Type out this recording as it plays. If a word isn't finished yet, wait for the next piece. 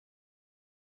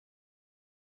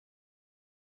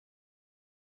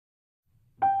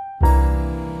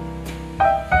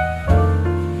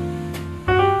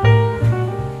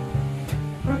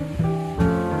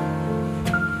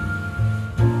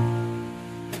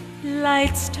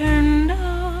lights turned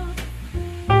off,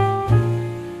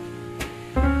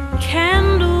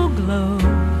 candle glow,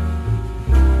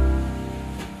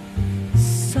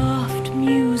 soft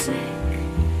music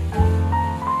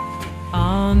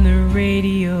on the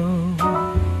radio,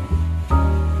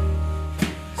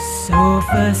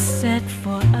 sofa set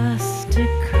for us to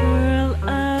curl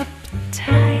up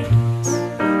tight.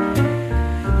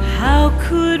 How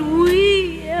could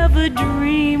we ever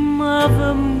dream of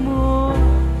a more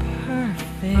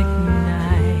perfect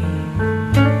night?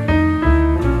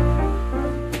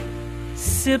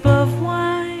 Sip of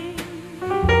wine,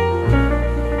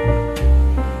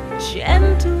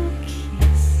 gentle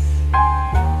kiss,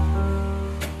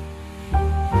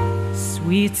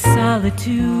 sweet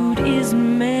solitude is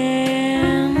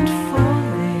meant for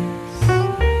this.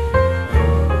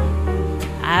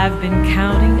 I've been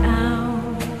counting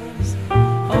hours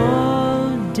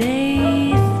all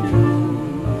day through.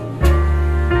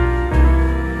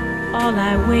 All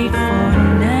I wait for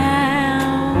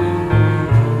now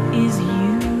is you.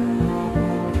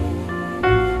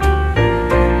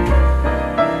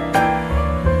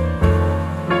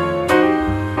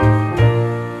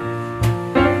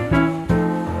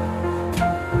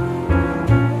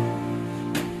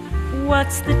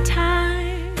 What's the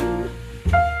time?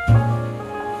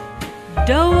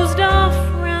 Dozed off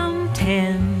round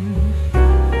 10.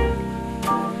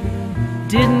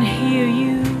 Didn't hear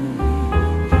you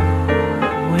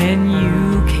when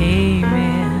you came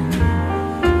in.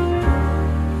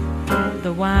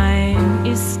 The wine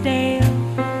is stale,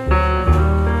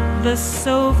 the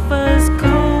sofa's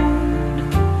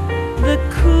cold, the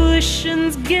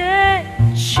cushions get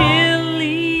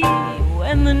chilly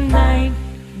when the night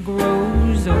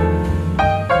grows old.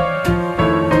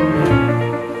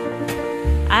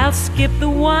 I'll skip the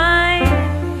wine,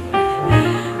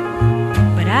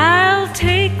 but I'll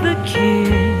take the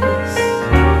kiss.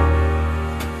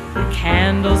 The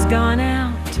candle's gone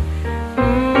out,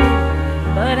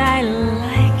 but I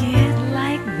like it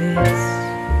like this.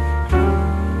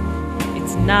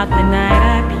 It's not the night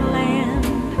I planned,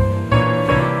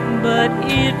 but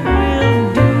it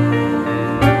will do.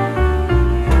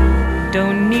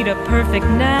 Don't need a perfect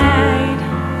night,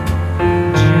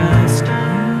 just you.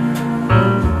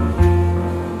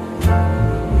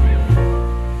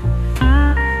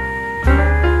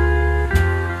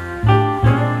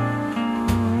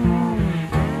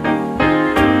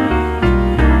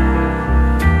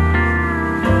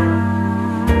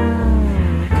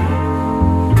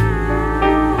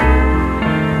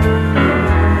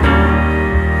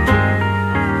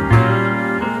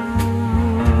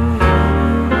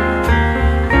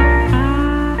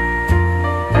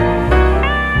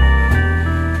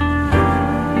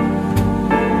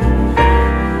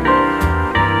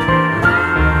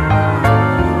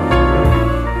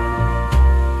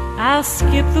 I'll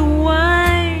skip the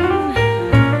wine,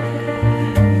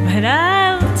 but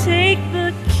I'll take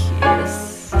the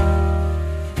kiss.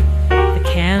 The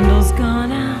candle's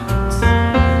gone out,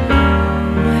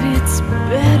 but it's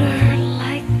better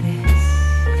like this.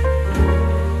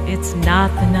 It's not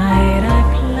the night I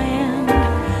planned,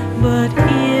 but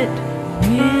it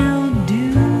will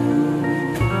do.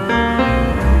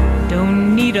 Don't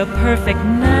need a perfect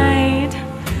night,